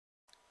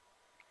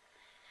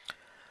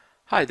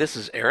Hi, this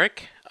is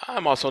Eric.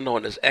 I'm also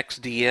known as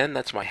XDN.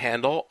 That's my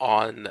handle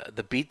on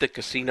the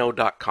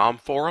beatthecasino.com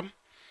forum.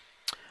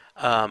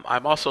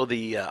 I'm also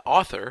the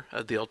author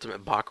of the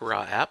Ultimate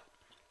Baccarat app.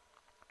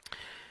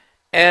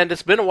 And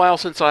it's been a while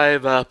since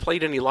I've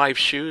played any live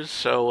shoes,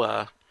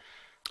 so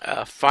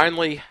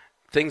finally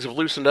things have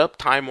loosened up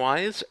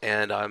time-wise,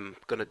 and I'm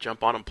going to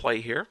jump on and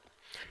play here.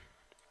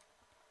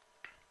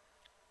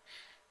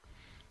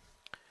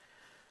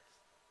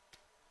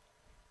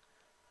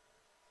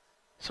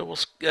 So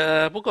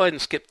we'll go ahead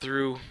and skip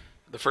through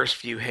the first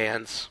few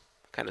hands,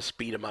 kind of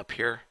speed them up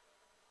here.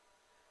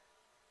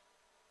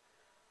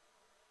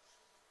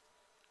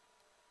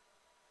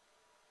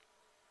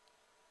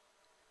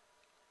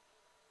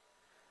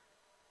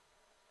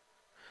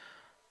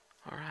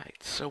 All right,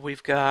 so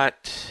we've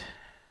got,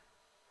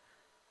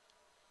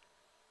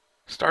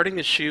 starting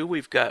the shoe,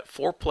 we've got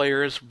 4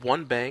 players,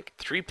 1 bank,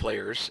 3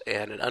 players,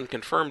 and an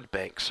unconfirmed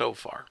bank so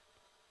far.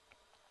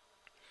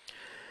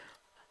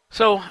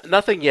 So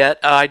nothing yet.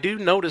 I do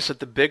notice that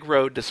the big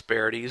road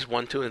disparities,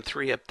 1, 2, and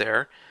 3 up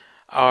there,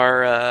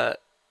 are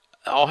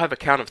all have a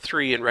count of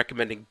 3 in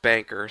recommending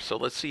banker. So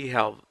let's see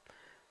how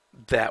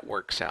that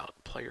works out.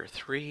 Player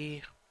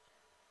 3,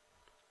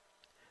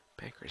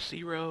 banker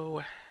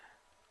 0.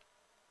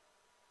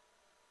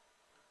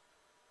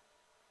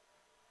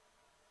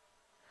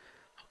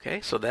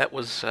 Okay, so that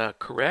was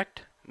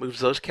correct. Moves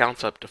those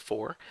counts up to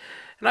 4.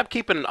 And I'm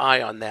keeping an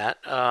eye on that.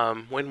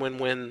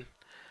 Win.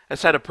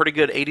 That's had a pretty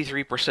good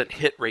 83%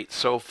 hit rate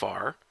so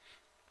far.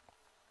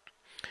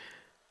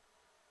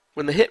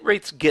 When the hit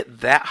rates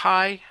get that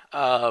high,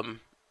 not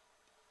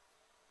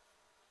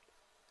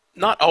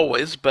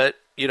always, but,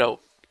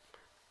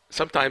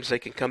 sometimes they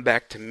can come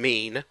back to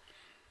mean,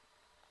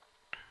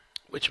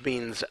 which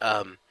means,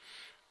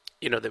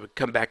 they would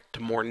come back to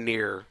more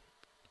near,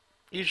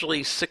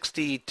 usually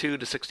 62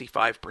 to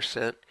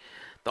 65%.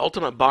 The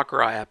Ultimate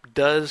Baccarat app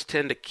does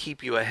tend to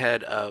keep you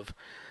ahead of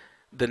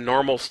the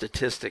normal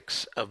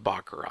statistics of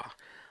Baccarat.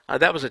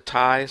 That was a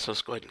tie, so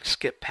let's go ahead and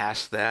skip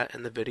past that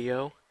in the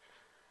video.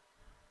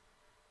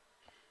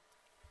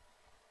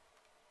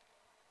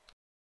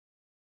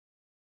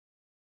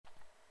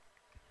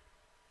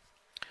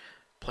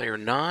 Player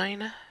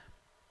 9,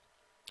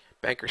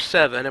 banker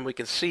 7, and we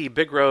can see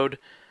big road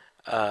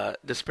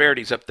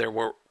disparities up there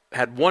where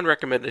had one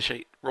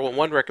recommendation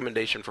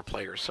for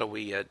players, so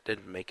we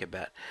didn't make a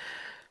bet.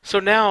 So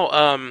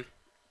now,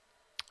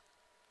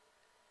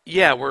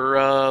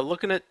 we're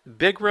looking at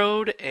big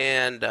road,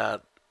 and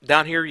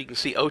down here you can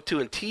see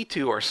O2 and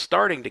T2 are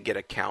starting to get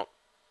a count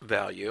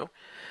value,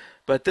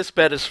 but this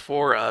bet is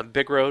for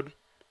big road.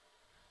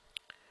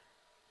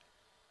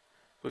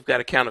 We've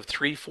got a count of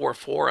 3, 4,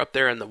 4 up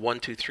there in the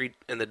 1, 2, 3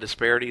 in the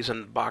disparities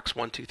in box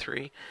 1, 2,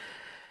 3,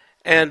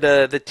 and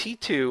the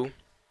T2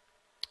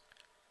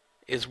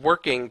 is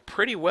working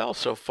pretty well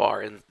so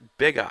far in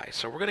Big Eye,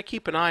 so we're going to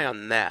keep an eye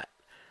on that.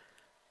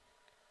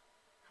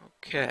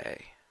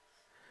 Okay,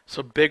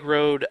 so Big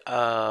Road,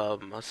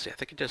 let's see, I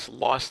think I just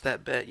lost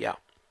that bet, yeah.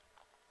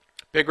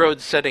 Big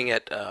Road's setting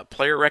at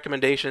player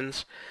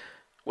recommendations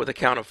with a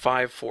count of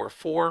 5, 4,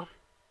 4,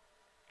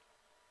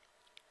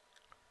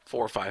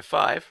 4, 5,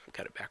 5,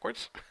 got it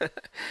backwards,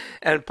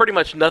 and pretty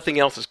much nothing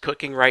else is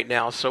cooking right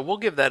now, so we'll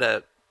give that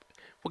a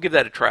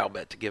trial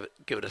bet to give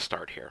it a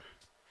start here.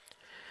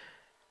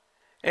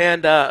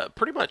 And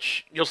pretty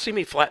much, you'll see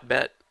me flat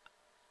bet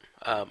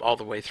all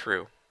the way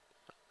through.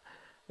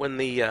 When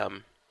the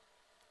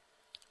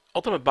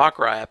Ultimate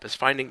Baccarat app is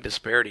finding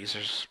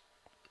disparities,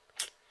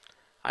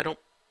 I don't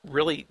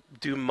really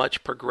do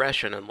much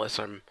progression unless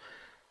I'm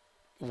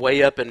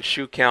way up in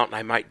shoe count,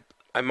 and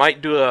I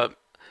might do a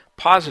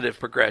positive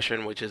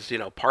progression, which is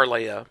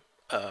parlay a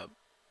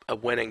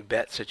winning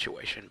bet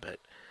situation, but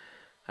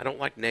I don't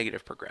like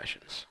negative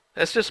progressions.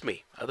 That's just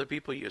me. Other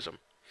people use them.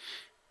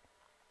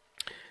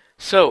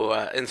 So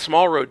in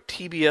small road,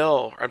 Big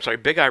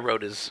Eye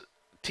road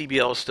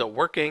TBL is still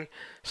working.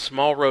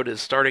 Small road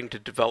is starting to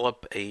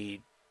develop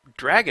a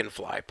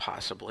dragonfly,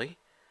 possibly.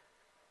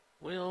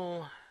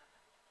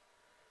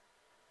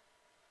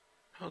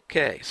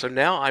 Okay, so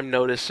now I'm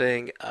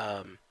noticing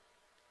on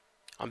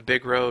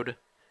big road,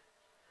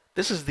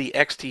 this is the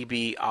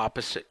XTB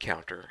opposite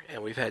counter,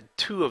 and we've had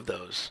 2 of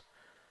those.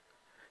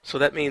 So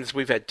that means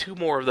we've had 2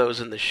 more of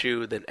those in the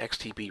shoe than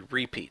XTB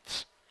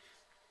repeats.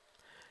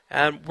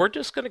 And we're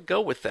just going to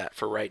go with that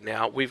for right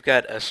now. We've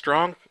got a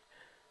strong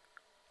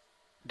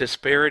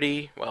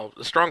disparity,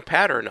 a strong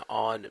pattern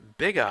on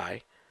Big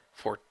Eye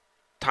for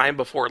time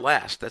before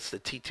last. That's the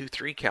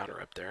T23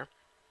 counter up there.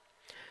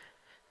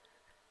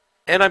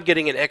 And I'm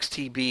getting an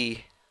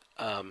XTB,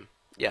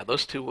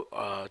 those two,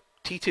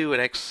 T2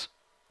 and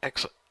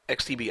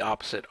XTB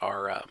opposite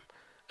are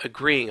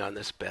agreeing on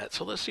this bet.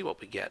 So let's see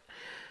what we get.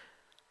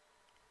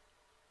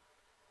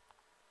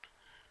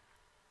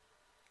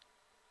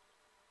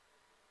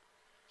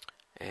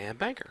 And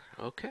banker,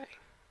 okay.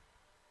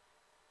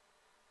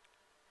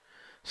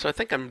 So I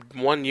think I'm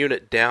 1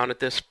 unit down at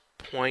this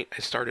point. I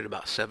started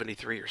about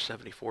 $73 or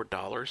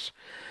 $74.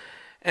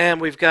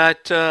 And we've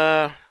got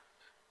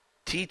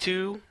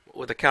T2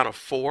 with a count of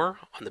 4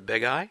 on the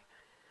big eye,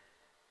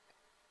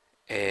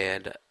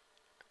 and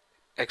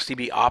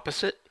XTB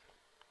opposite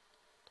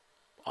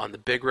on the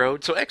big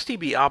road. So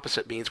XTB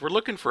opposite means we're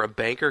looking for a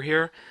banker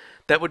here.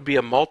 That would be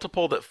a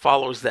multiple that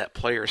follows that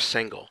player's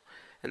single.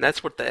 And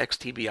that's what the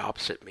XTB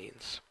opposite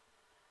means.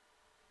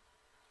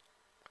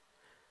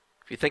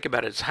 If you think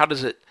about it, how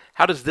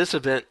does this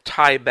event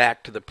tie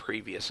back to the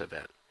previous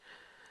event?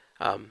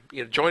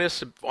 Join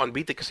us on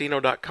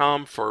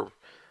beatthecasino.com for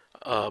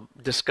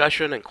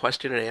discussion and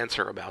question and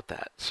answer about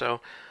that. So,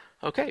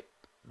 okay,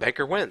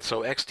 banker wins.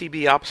 So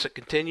XTB opposite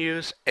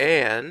continues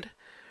and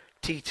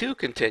T2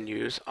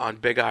 continues on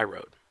Big I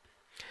Road.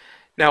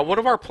 Now, one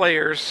of our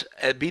players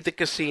at Beat the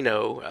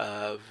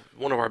Casino,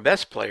 one of our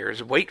best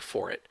players, wait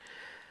for it.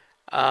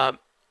 On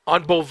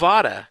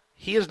Bovada,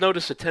 he has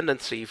noticed a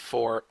tendency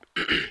for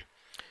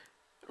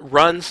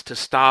runs to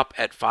stop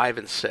at 5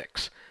 and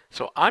 6.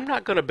 So I'm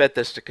not going to bet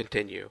this to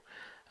continue.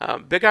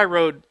 Big I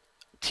Road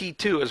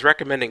T2 is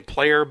recommending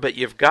player, but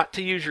you've got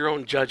to use your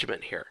own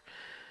judgment here.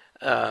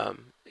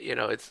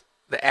 It's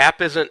the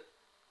app isn't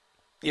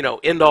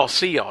end all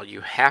see all.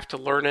 You have to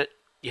learn it.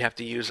 You have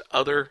to use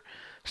other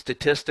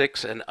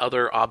statistics and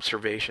other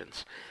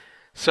observations.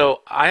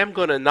 So I am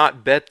going to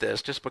not bet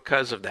this just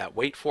because of that.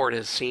 Wait for it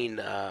has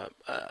seen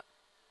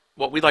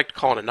what we like to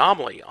call an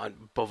anomaly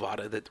on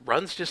Bovada, that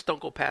runs just don't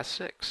go past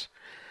 6.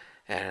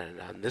 And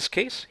in this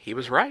case, he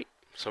was right.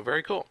 So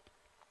very cool.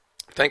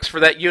 Thanks for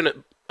that unit.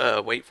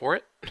 Wait for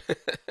it.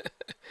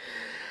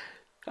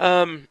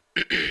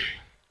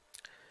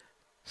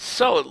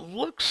 So it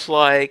looks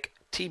like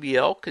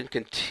TBL can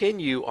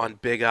continue on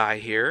Big I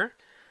here.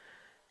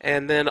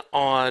 And then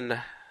on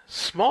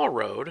Small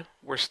Road,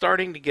 we're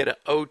starting to get an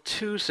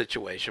 0-2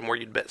 situation where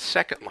you'd bet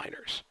second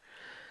liners.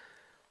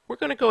 We're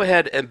going to go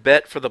ahead and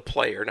bet for the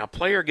player. Now,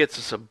 player gets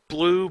us a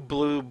blue,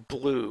 blue,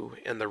 blue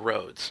in the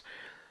roads.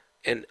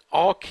 In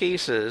all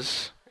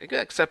cases,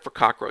 except for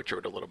Cockroach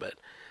Road a little bit,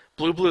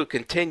 blue, blue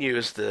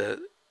continues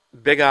the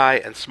Big I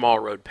and Small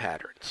Road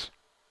patterns.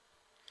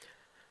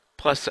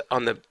 Plus,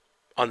 on the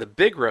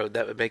big road,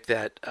 that would make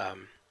that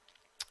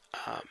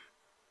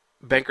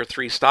banker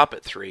 3 stop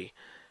at 3.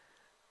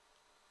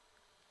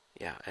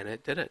 Yeah, and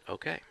it did it.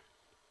 Okay.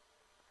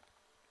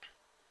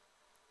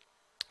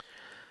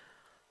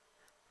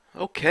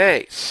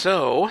 Okay,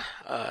 so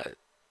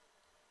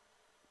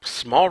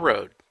Small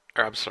Road,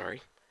 or I'm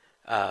sorry,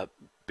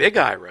 Big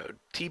I Road,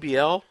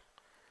 TBL,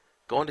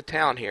 going to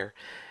town here,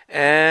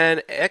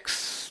 and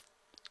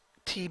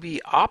XTB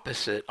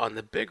opposite on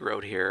the big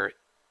road here.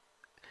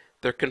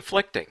 They're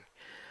conflicting.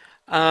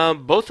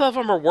 Both of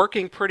them are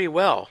working pretty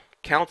well.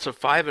 Counts of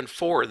 5 and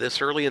 4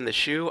 this early in the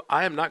shoe.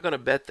 I am not going to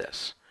bet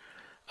this.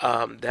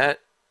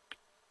 That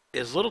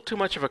is a little too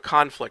much of a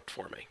conflict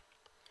for me.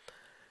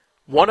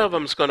 One of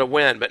them's going to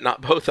win, but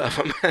not both of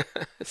them.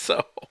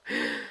 So,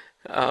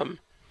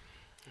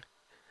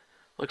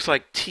 looks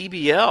like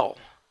TBL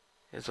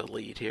is a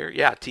lead here.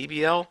 Yeah,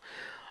 TBL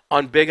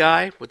on Big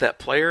I with that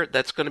player,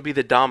 that's going to be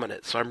the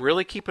dominant. So I'm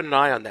really keeping an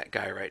eye on that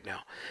guy right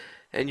now.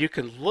 And you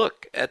can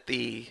look at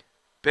the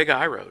Big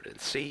I Road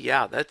and see,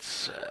 yeah,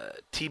 that's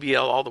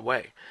TBL all the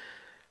way.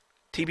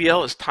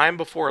 TBL is time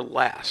before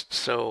last.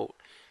 So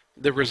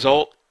the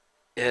result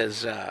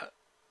is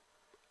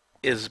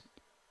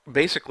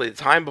basically the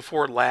time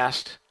before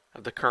last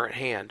of the current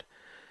hand,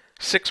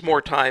 6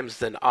 more times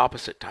than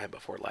opposite time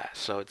before last.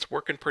 So it's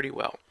working pretty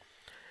well.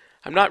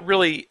 I'm not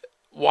really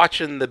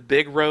watching the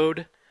big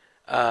road,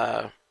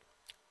 I'm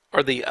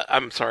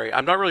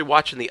not really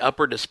watching the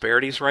upper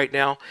disparities right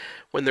now.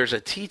 When there's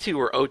a T2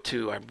 or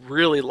O2, I'm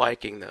really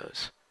liking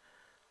those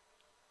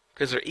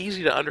because they're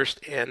easy to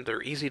understand,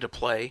 they're easy to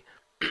play.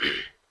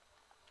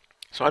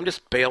 So I'm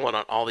just bailing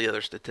on all the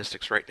other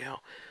statistics right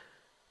now.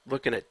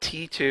 Looking at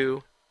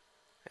T2,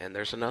 and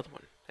there's another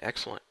one.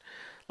 Excellent.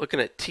 Looking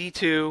at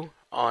T2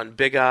 on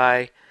Big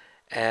I,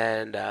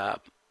 and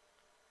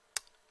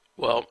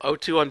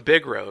O2 on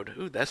Big Road.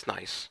 Ooh, that's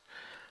nice.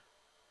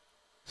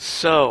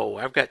 So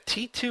I've got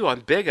T2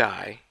 on Big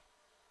I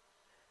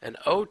and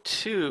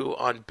O2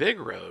 on Big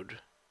Road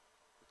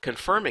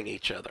confirming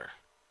each other.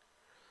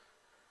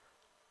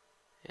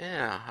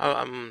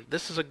 Yeah,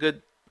 this is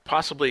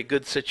possibly a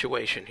good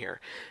situation here.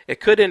 It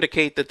could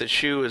indicate that the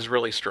shoe is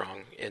really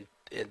strong in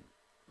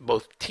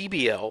both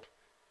TBL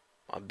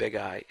on Big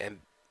I and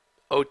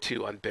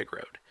O2 on Big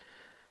Road.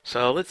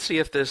 So let's see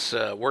if this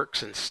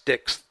works and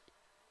sticks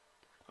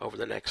over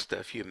the next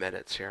few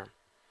minutes here.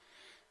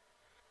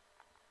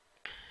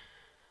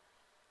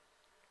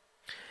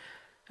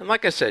 And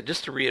like I said,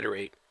 just to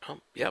reiterate,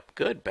 yep,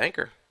 good,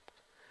 banker.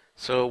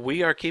 So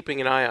we are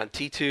keeping an eye on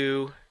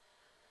T2,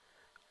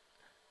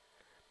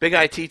 Big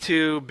I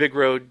T2, Big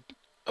Road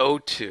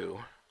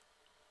O2.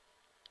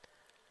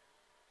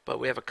 But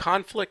we have a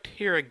conflict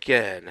here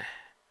again.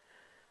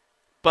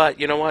 But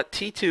you know what?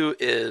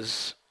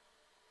 T2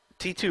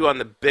 on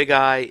the Big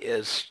I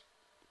is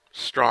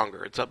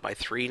stronger. It's up by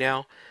 3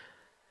 now.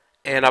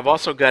 And I've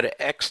also got an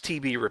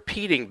XTB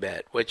repeating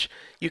bet, which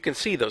you can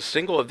see those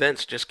single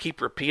events just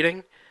keep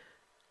repeating.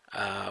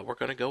 We're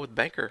going to go with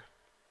banker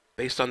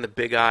based on the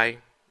Big I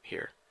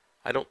here.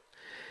 I don't.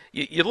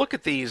 You look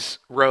at these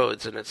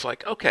roads and it's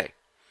like, okay,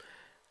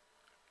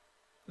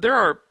 there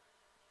are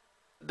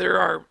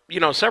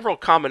several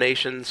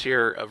combinations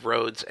here of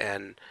roads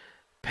and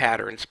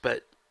patterns,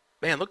 but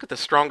man, look at the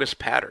strongest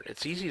pattern.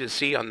 It's easy to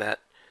see on that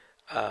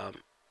um,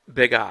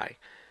 big eye,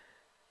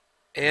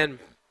 and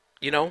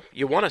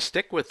you want to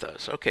stick with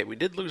those. Okay, we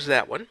did lose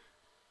that one.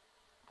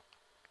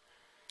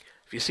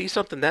 If you see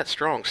something that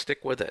strong,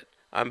 stick with it.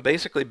 I'm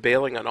basically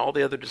bailing on all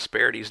the other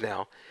disparities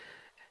now,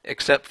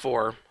 except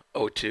for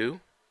O2,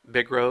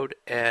 Big Road,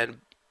 and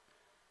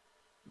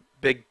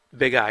Big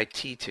Eye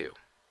T2.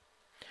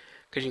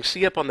 Because you can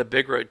see up on the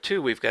Big Road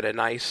too, we've got a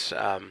nice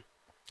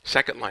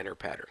second liner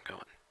pattern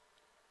going.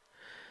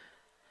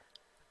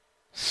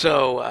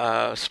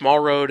 So Small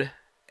Road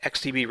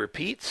XTB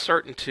repeats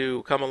starting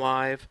to come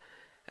alive,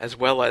 as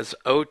well as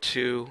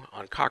O2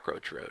 on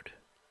Cockroach Road.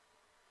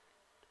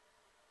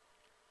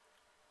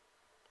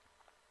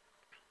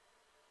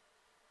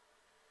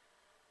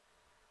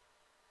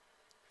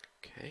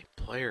 Okay,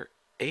 player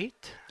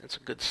 8. That's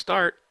a good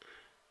start.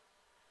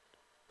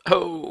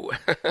 Oh,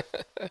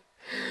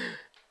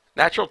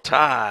 natural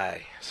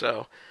tie.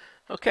 So,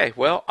 okay,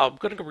 well, I'm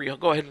going to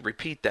go ahead and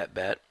repeat that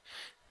bet.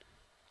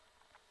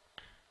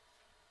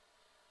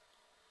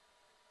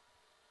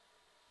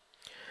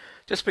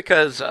 Just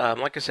because,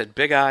 like I said,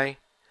 Big Eye,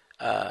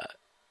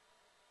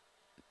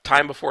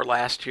 time before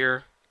last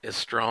year is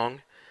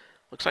strong.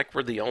 Looks like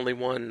we're the only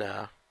one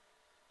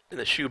in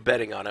the shoe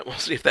betting on it. We'll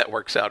see if that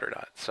works out or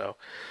not. So,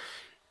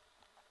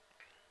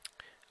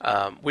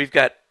 we've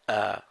got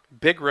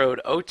Big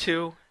Road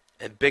O2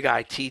 and Big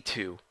Eye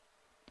T2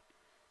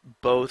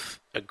 both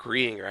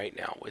agreeing right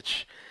now,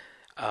 which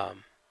I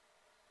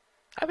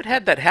haven't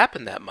had that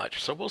happen that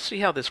much. So we'll see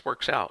how this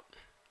works out.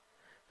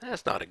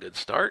 That's not a good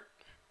start.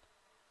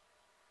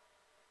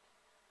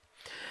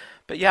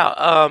 But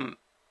yeah,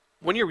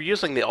 when you're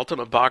using the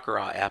Ultimate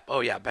Baccarat app, oh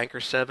yeah, banker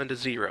 7 to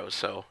 0.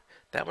 So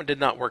that one did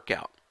not work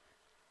out.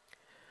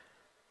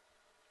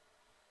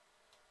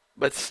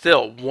 But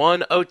still,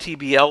 one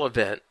OTBL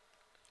event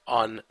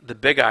on the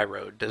Big Eye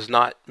Road does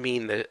not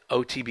mean that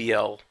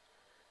OTBL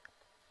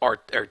or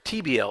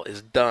TBL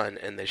is done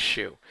in this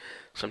shoe.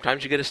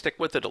 Sometimes you got to stick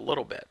with it a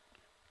little bit.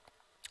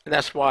 And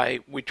that's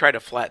why we try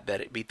to flat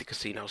bet it, beat the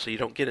casino, so you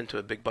don't get into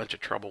a big bunch of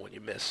trouble when you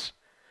miss.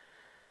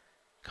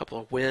 A couple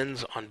of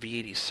wins on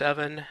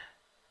V87.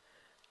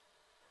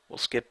 We'll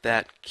skip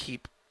that.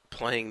 Keep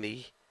playing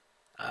the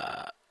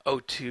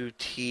O2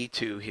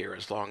 T2 here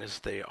as long as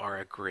they are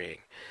agreeing.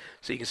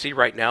 So you can see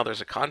right now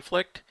there's a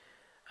conflict.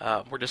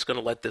 We're just going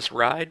to let this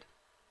ride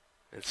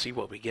and see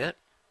what we get.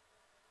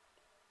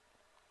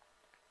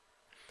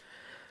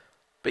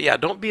 But yeah,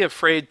 don't be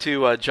afraid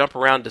to jump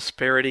around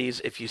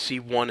disparities if you see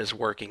one is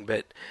working.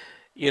 But,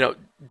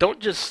 don't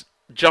just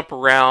jump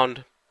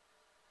around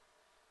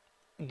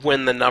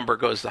when the number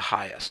goes the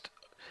highest.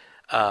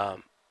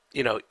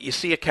 You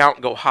see a count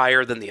go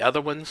higher than the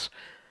other ones,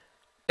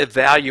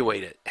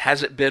 evaluate it.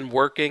 Has it been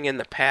working in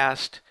the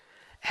past?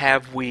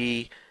 Have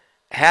we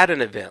had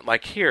an event?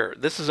 Like here,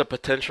 this is a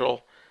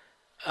potential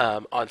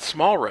on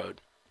Small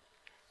Road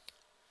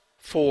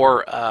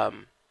for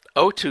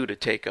O2 to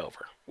take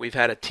over. We've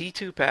had a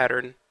T2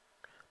 pattern,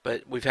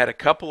 but we've had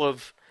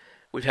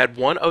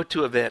one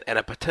O2 event and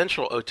a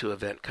potential O2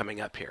 event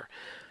coming up here.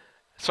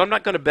 So I'm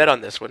not going to bet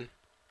on this one.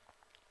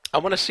 I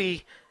want to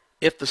see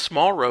if the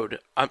Small Road,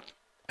 I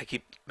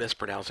keep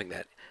mispronouncing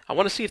that. I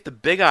want to see if the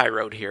Big Eye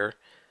Road here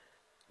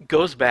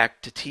goes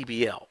back to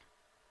TBL.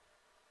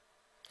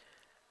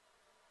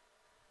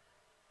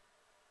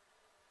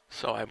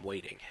 So I'm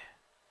waiting.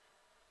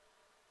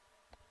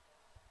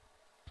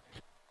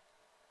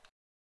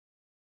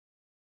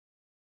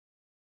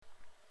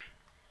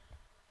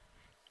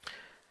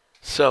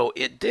 So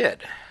it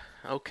did.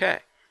 Okay.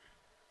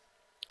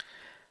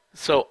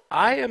 So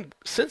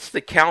since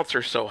the counts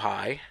are so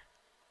high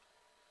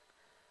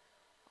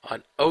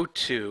on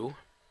O2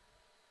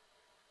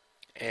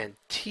 and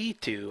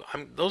T2,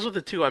 those are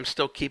the two I'm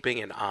still keeping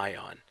an eye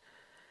on.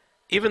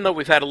 Even though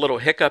we've had a little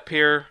hiccup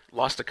here,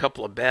 lost a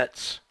couple of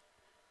bets,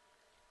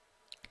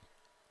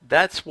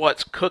 that's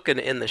what's cooking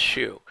in the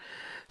shoe.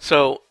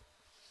 So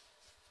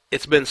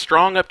it's been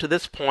strong up to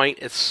this point.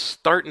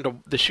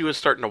 The shoe is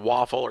starting to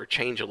waffle or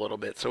change a little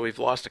bit. So we've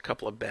lost a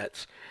couple of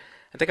bets.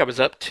 I think I was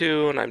up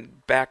 2 and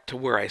I'm back to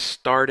where I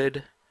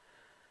started.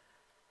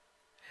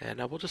 And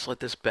we'll just let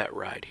this bet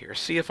ride here.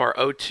 See if our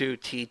O2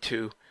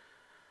 T2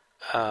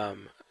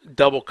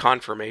 double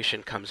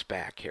confirmation comes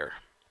back here.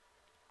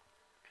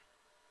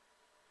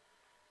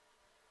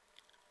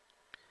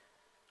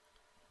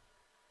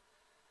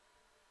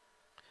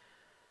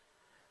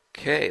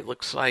 Okay,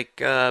 looks like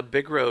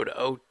Big Road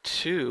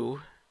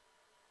O2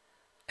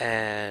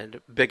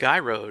 and Big Eye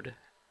Road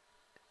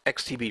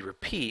XTB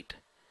repeat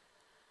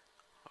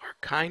are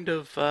kind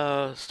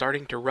of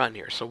starting to run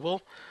here.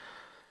 So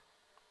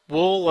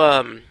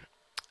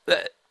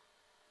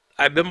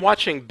I've been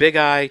watching Big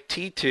Eye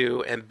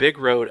T2 and Big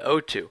Road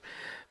O2,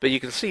 but you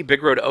can see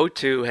Big Road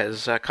O2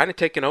 has kind of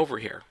taken over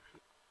here.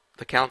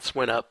 The counts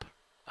went up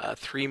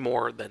 3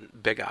 more than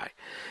Big Eye,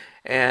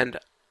 and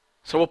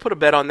So we'll put a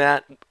bet on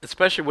that,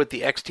 especially with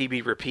the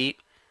XTB repeat.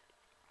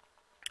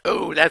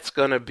 Oh, that's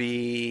going to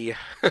be...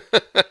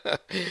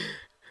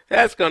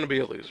 that's going to be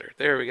a loser.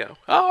 There we go.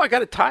 Oh, I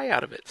got a tie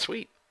out of it.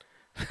 Sweet.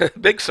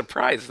 Big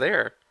surprise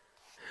there.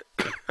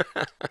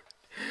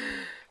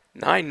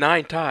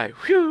 9-9 tie.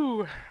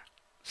 Whew.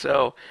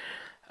 So,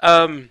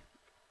 um,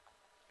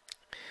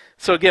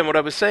 so again, what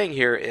I was saying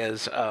here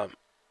is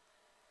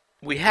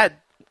we've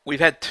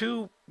had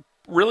two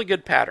really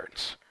good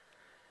patterns.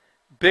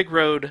 Big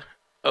Road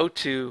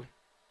O2,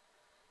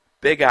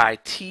 Big I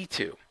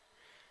T2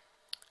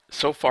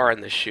 so far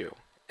in this shoe.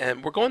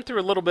 And we're going through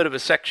a little bit of a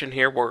section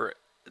here where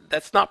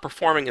that's not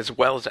performing as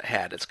well as it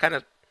had. It's kind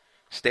of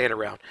staying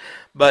around.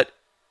 But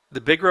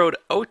the Big Road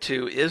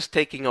O2 is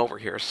taking over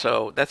here,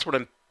 so that's what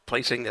I'm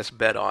placing this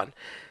bet on,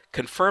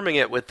 confirming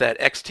it with that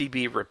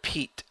XTB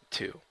repeat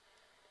 2.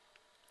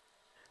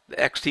 The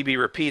XTB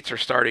repeats are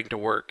starting to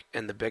work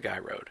in the Big I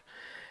Road.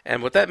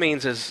 And what that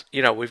means is,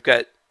 you know, we've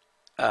got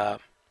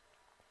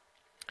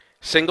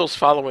singles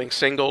following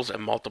singles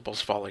and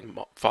multiples following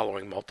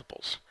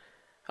multiples.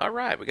 All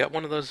right, we got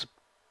one of those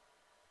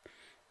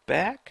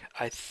back.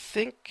 I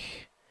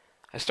think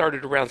I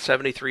started around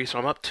 73, so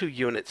I'm up 2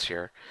 units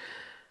here.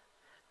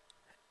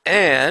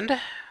 And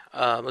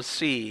let's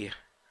see.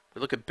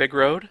 We look at Big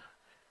Road.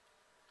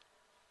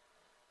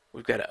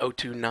 We've got an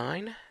O2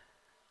 9.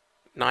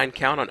 9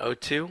 count on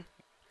O2.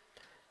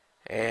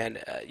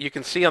 And you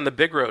can see on the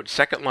Big Road,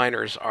 second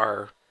liners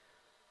are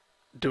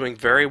doing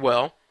very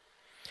well.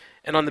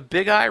 And on the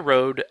Big I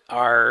Road,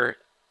 our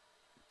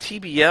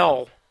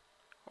TBL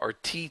or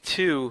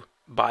T2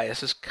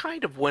 bias has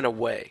kind of went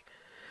away.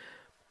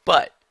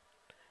 But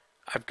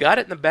I've got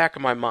it in the back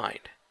of my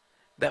mind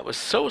that was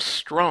so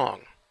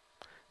strong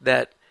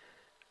that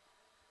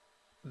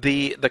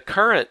the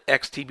current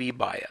XTB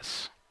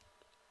bias,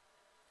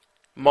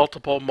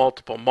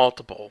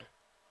 multiple,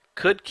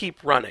 could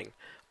keep running.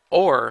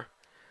 Or,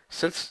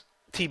 since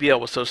TBL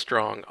was so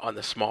strong on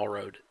the small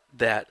road,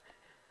 that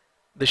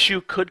the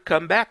shoe could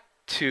come back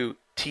to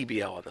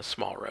TBL on the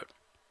small road.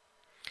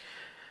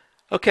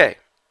 Okay,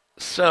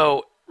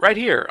 so right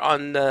here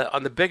on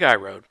the Big I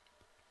Road,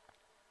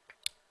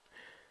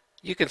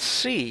 you can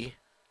see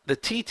the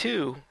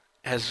T2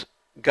 has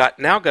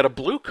now got a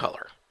blue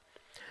color.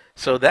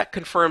 So that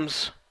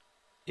confirms,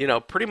 you know,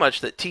 pretty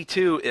much that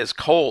T2 is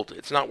cold.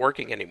 It's not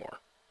working anymore.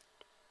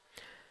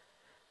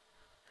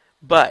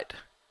 But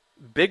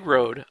Big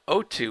Road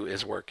O2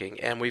 is working,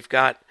 and we've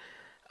got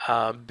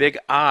Big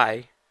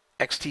I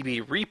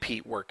XTB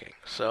repeat working.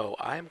 So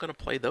I'm going to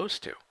play those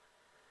two.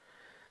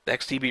 The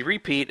XTB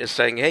repeat is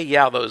saying, hey,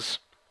 yeah, those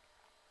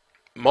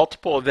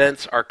multiple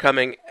events are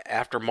coming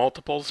after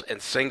multiples,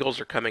 and singles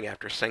are coming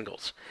after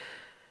singles.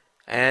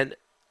 And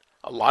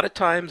a lot of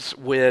times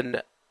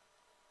when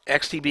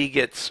XTB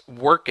gets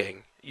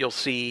working, you'll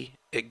see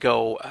it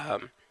go,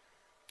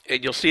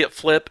 you'll see it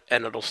flip,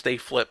 and it'll stay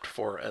flipped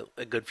for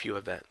a good few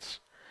events.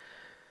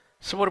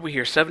 So what do we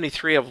hear?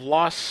 73. I've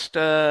lost.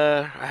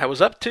 I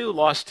was up 2,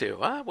 lost 2.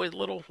 Wait,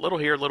 little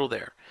here, little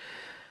there.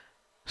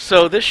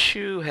 So this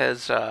shoe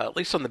has, at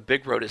least on the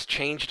Big Road, has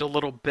changed a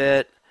little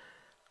bit.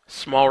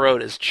 Small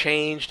Road has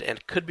changed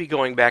and could be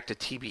going back to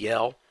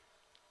TBL.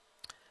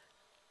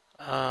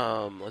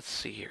 Let's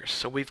see here.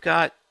 So we've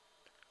got,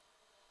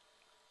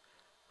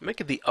 I'm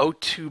making the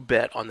O2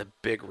 bet on the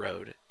Big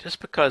Road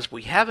just because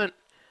we haven't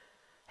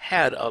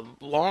had a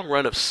long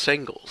run of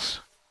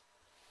singles.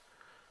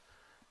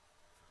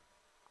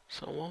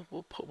 So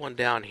we'll put one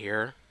down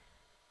here.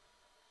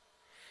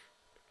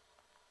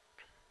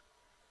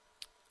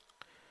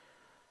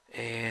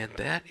 And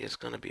that is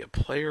going to be a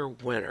player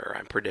winner,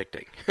 I'm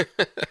predicting.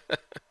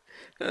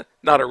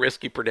 Not a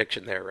risky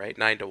prediction there, right?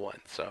 9-1.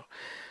 So,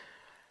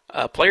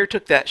 player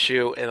took that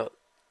shoe, and it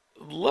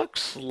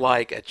looks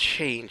like a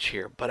change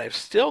here, but I've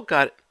still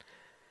got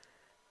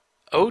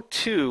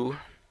O2.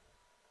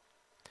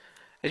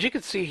 As you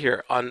can see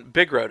here on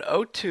Big Road,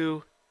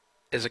 O2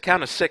 is a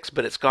count of 6,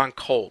 but it's gone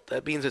cold.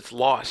 That means it's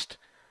lost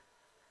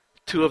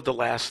 2 of the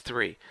last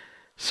 3.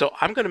 So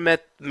I'm going to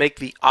make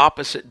the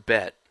opposite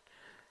bet.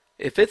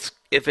 If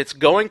it's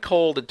going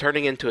cold and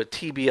turning into a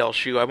TBL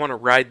shoe, I want to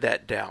ride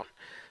that down.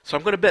 So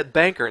I'm going to bet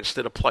banker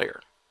instead of player.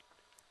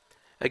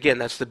 Again,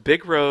 that's the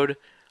Big Road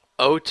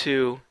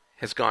O2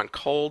 has gone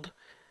cold.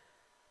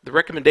 The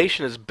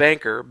recommendation is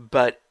banker,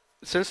 but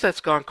since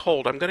that's gone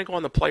cold, I'm going to go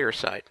on the player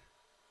side.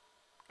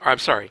 Or I'm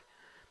sorry,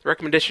 the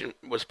recommendation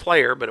was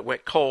player, but it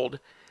went cold,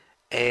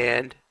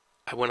 and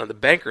I went on the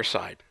banker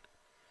side.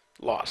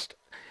 Lost.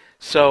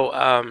 So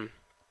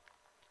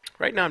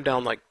right now I'm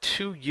down like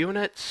 2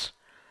 units.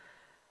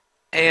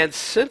 And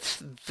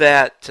since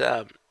that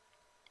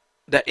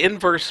that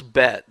inverse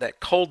bet, that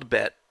cold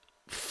bet,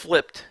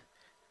 flipped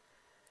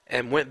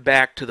and went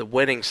back to the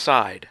winning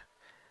side,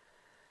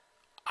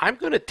 I'm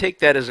going to take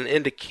that as an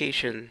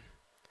indication.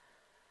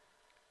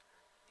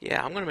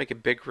 Yeah, I'm going to make a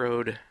Big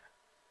Road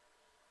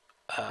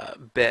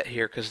bet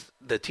here because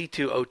the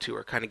T2, O2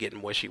 are kind of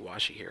getting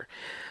wishy-washy here.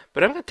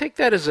 But I'm going to take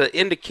that as an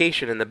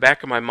indication in the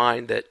back of my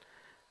mind that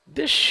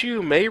this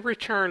shoe may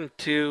return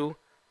to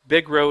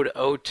Big Road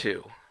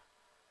O2.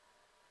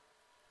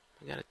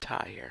 We got a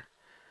tie here.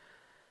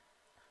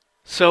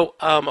 So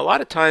a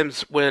lot of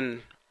times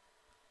when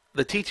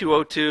the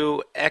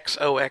T2O2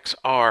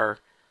 XOXR,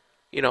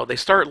 they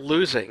start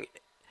losing,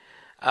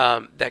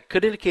 that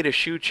could indicate a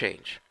shoe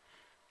change.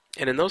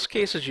 And in those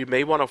cases, you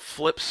may want to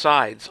flip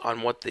sides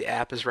on what the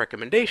app is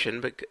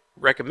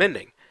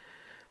recommending,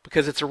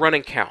 because it's a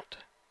running count.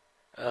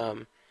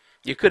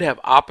 You could have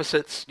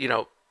opposites,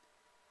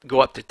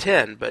 go up to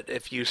 10, but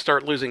if you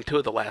start losing 2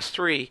 of the last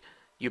 3,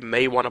 you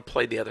may want to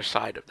play the other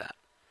side of that.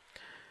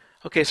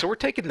 Okay, so we're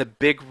taking the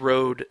big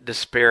road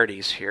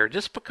disparities here,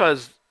 just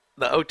because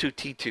the O2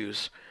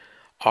 T2s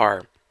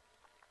are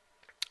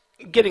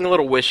getting a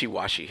little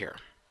wishy-washy here.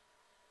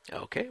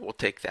 Okay, we'll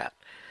take that.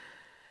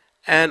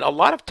 And a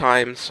lot of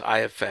times I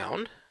have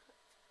found,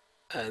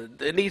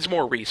 it needs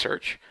more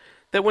research,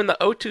 that when the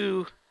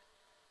O2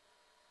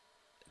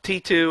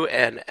 T2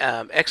 and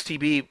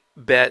XTB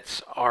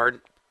bets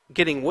are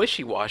getting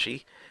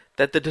wishy-washy,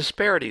 that the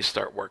disparities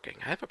start working.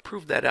 I haven't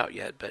proved that out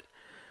yet, but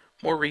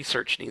more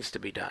research needs to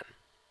be done.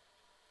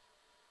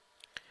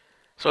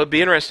 So it'd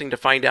be interesting to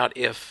find out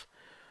if,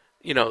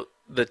 the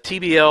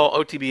TBL,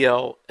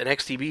 OTBL, and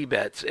XTB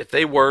bets, if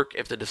they work,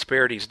 if the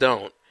disparities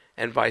don't,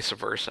 and vice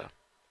versa.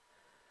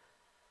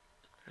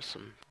 There's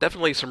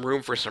definitely some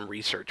room for some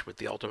research with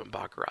the Ultimate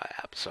Baccarat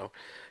app. So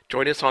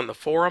join us on the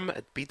forum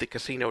at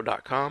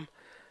beatthecasino.com.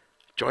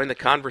 Join the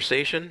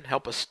conversation.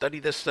 Help us study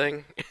this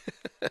thing.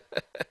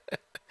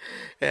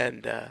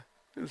 and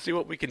see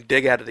what we can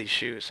dig out of these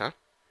shoes, huh?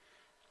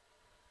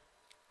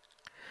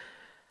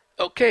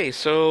 Okay,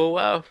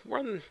 so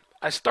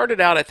I started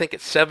out, I think,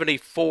 at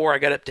 $74. I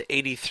got up to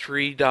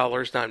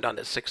 $83. Now I'm down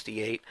to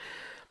 $68.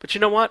 But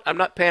you know what? I'm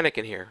not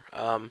panicking here.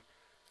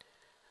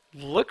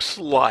 Looks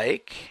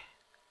like,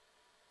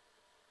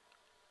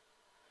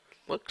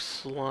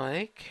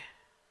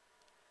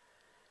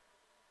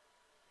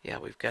 yeah,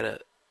 we've got a.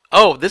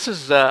 Oh, this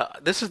is the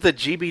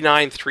GB9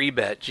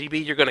 3-bet.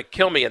 GB, you're going to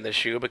kill me in this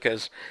shoe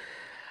because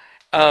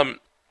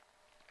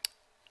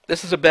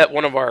this is a bet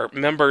one of our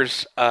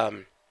members,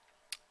 one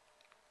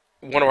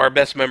of our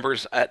best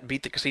members at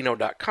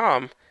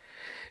beatthecasino.com,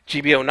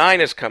 GB09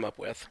 has come up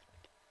with.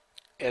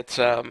 It's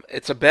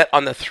a bet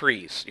on the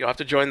threes. You'll have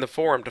to join the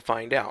forum to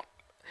find out.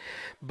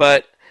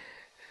 But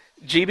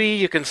GB,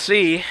 you can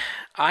see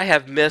I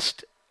have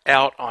missed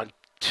out on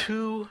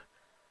 2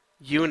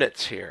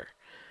 units here.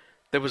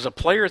 There was a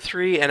player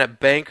 3 and a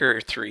banker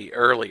 3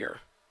 earlier.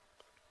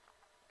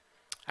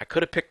 I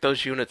could have picked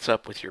those units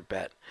up with your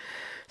bet.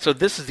 So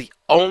this is the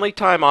only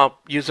time I'll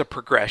use a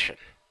progression.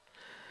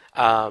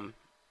 So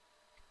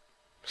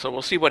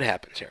we'll see what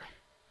happens here.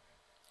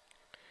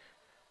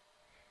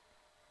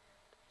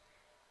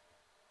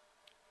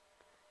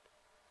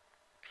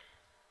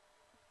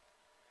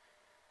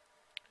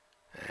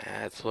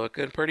 That's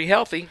looking pretty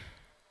healthy.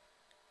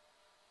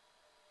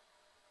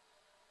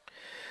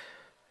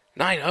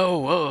 9-0.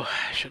 Oh,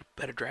 I should have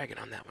bet a dragon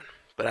on that one.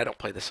 But I don't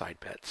play the side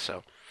bets.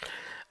 So,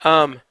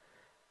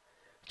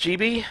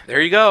 GB,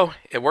 there you go.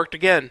 It worked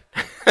again.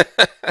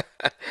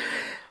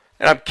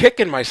 And I'm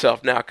kicking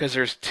myself now because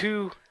there's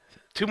two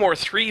more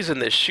threes in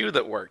this shoe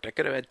that worked. I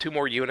could have had 2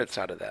 more units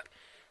out of that.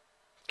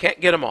 Can't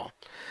get them all.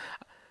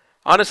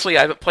 Honestly,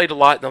 I haven't played a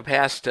lot in the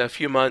past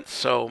few months,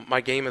 so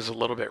my game is a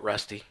little bit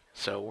rusty.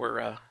 So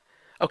we're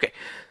okay.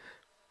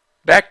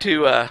 Back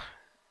to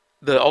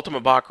the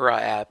Ultimate Baccarat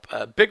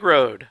app. Big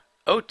Road,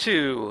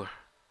 O2,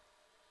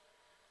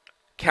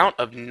 count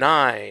of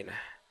 9.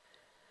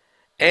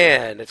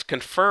 And it's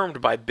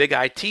confirmed by Big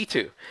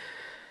IT2.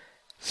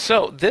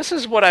 So this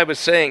is what I was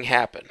saying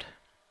happened.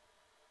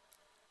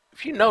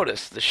 If you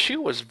notice, the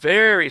shoe was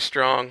very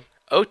strong,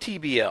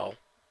 OTBL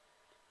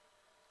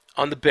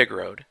on the Big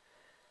Road,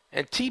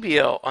 and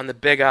TBL on the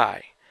Big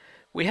I.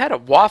 We had a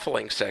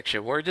waffling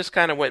section where it just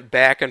kind of went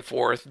back and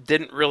forth,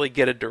 didn't really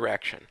get a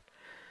direction.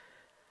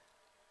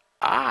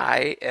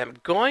 I am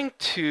going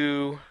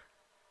to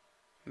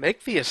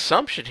make the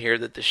assumption here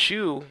that the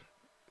shoe,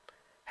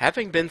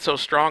 having been so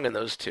strong in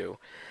those 2,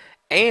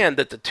 and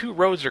that the 2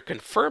 roads are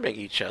confirming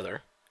each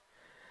other,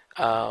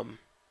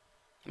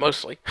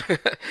 mostly,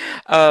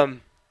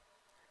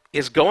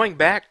 is going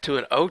back to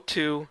an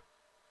O2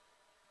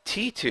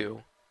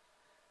 T2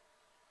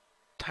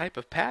 type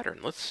of pattern.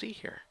 Let's see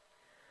here.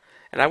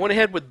 And I went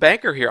ahead with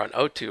banker here on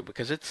O2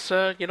 because it's,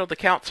 the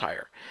count's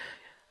higher.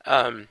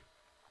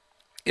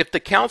 If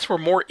the counts were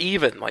more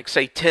even, like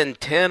say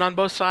 10-10 on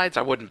both sides,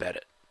 I wouldn't bet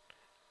it.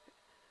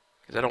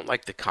 Because I don't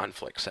like the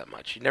conflicts that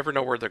much. You never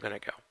know where they're going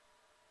to go.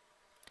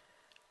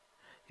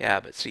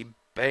 Yeah, but see,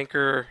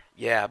 banker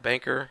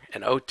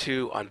and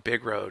O2 on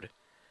Big Road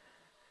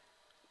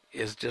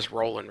is just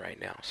rolling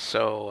right now.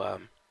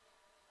 So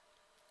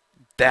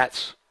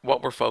that's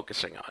what we're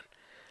focusing on.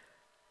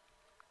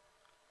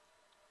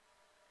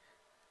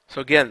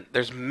 So again,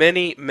 there's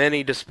many,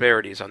 many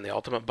disparities on the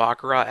Ultimate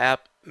Baccarat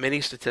app, many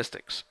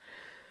statistics.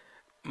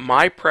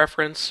 My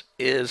preference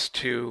is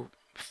to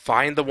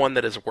find the one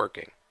that is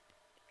working.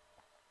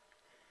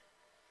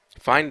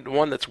 Find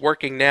one that's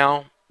working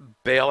now,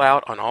 bail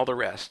out on all the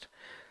rest.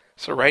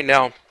 So right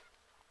now,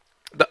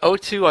 The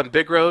O2 on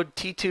Big Road,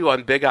 T2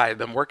 on Big I have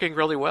been working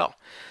really well.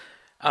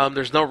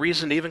 There's no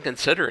reason to even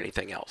consider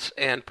anything else.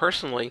 And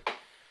personally,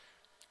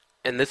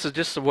 and this is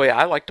just the way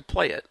I like to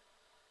play it,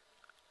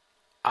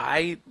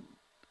 I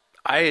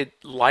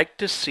like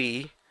to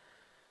see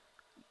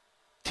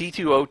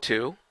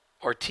T2O2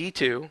 or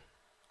T2,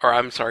 or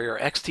I'm sorry, or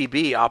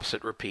XTB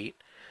opposite repeat,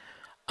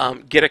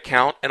 get a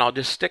count, and I'll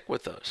just stick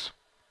with those.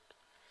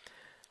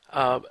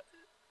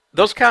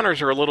 Those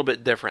counters are a little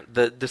bit different.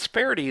 The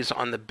disparities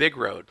on the Big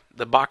Road,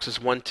 the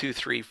boxes 1, 2,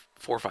 3,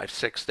 4, 5,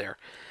 6 there,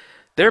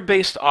 they're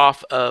based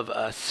off of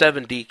a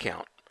 7D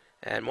count.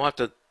 And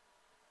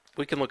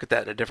we can look at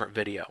that in a different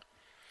video.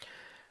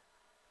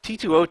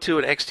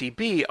 T2O2 and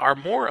XTB are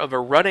more of a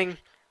running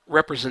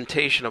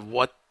representation of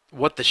what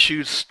the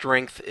shoe's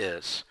strength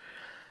is.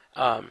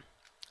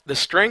 The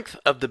strength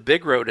of the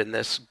Big Road in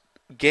this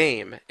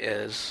game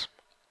is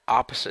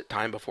opposite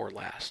time before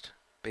last.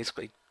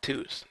 Basically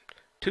twos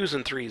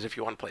and threes if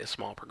you want to play a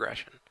small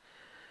progression.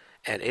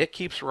 And it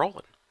keeps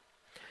rolling.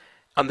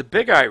 On the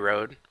Big I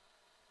Road,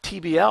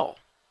 TBL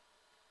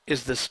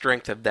is the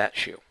strength of that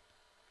shoe.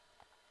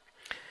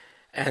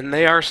 And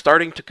they are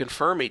starting to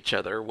confirm each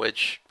other,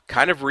 which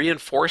kind of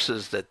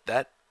reinforces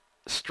that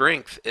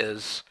strength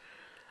is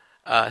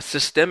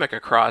systemic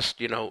across,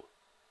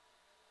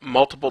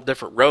 multiple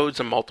different roads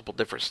and multiple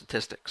different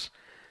statistics.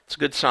 It's a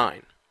good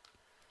sign.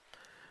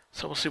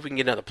 So we'll see if we can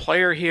get another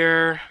player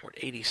here. We're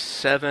at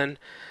 87.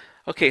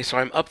 Okay, so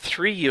I'm up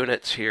 3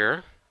 units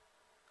here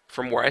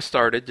from where I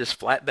started, just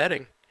flat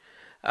betting.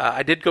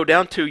 I did go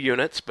down 2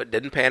 units, but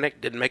didn't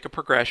panic, didn't make a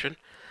progression.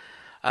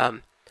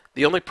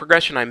 The only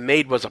progression I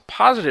made was a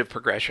positive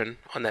progression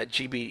on that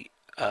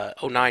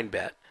GB09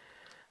 bet.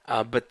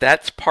 But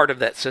that's part of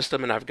that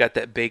system, and I've got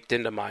that baked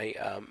into my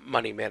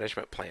money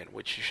management plan,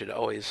 which you should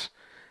always,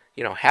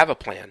 have a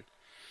plan.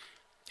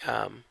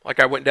 Like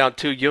I went down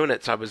 2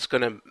 units,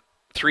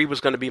 3 was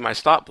going to be my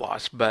stop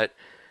loss, but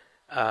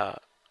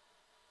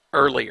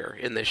earlier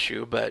in this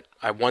shoe, but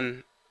I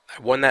won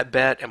that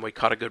bet, and we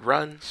caught a good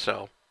run,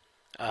 so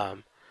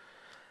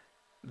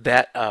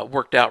that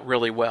worked out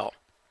really well.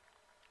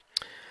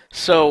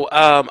 So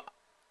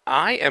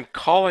I am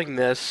calling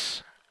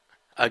this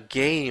a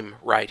game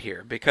right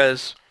here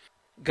because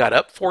got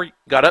up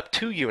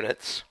 2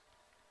 units,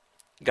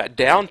 got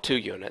down 2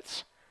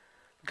 units,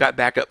 got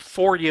back up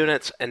 4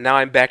 units, and now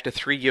I'm back to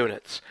 3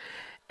 units.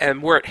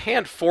 And we're at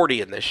hand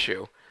 40 in this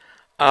shoe.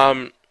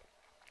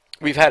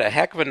 We've had a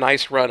heck of a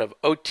nice run of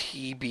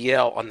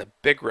OTBL on the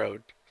Big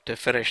Road to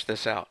finish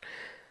this out.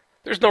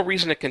 There's no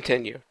reason to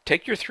continue.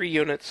 Take your 3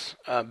 units,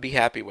 be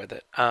happy with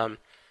it.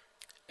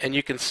 And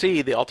you can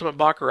see the Ultimate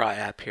Baccarat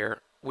app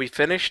here. We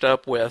finished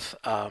up with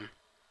a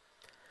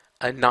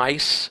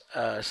nice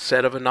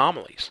set of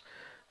anomalies.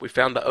 We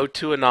found the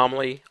O2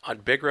 anomaly on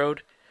Big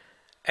Road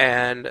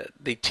and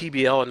the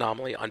TBL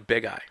anomaly on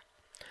Big I.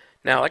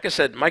 Now, like I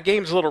said, my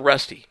game's a little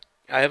rusty.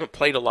 I haven't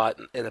played a lot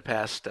in the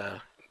past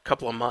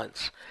couple of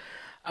months.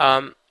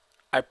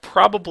 I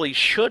probably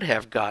should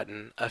have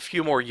gotten a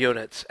few more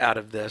units out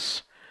of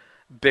this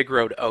Big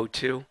Road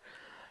O2.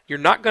 You're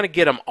not going to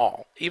get them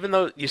all. Even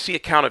though you see a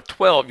count of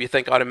 12, you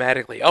think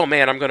automatically, oh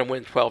man, I'm going to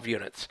win 12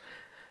 units.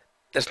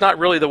 That's not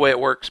really the way it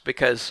works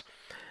because,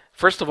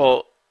 first of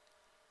all,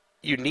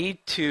 you need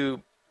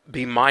to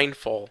be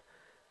mindful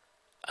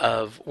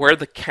of where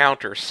the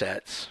counter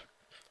sets.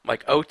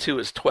 Like O2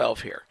 is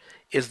 12 here.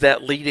 Is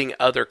that leading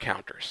other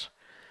counters?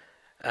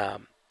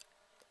 And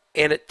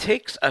it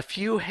takes a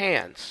few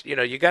hands.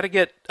 You got to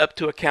get up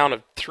to a count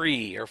of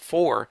 3 or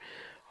 4,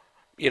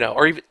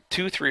 or even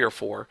 2, 3, or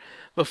 4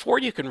 before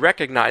you can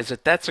recognize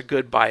that that's a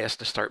good bias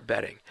to start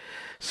betting.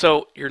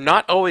 So you're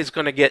not always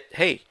going to get,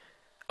 hey,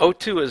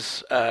 O2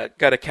 has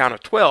got a count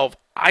of 12,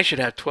 I should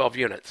have 12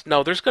 units.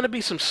 No, there's going to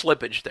be some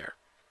slippage there.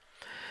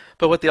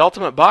 But what the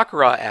Ultimate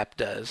Baccarat app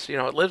does,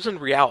 it lives in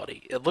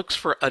reality. It looks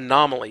for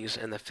anomalies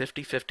in the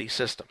 50-50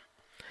 system.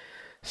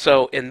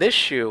 So in this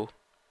shoe,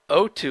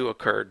 O2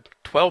 occurred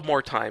 12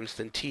 more times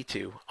than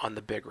T2 on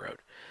the Big Road.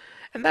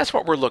 And that's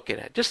what we're looking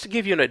at, just to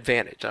give you an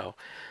advantage. So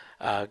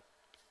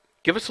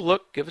give us a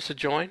look, give us a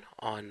join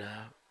on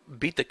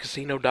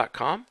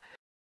beatthecasino.com,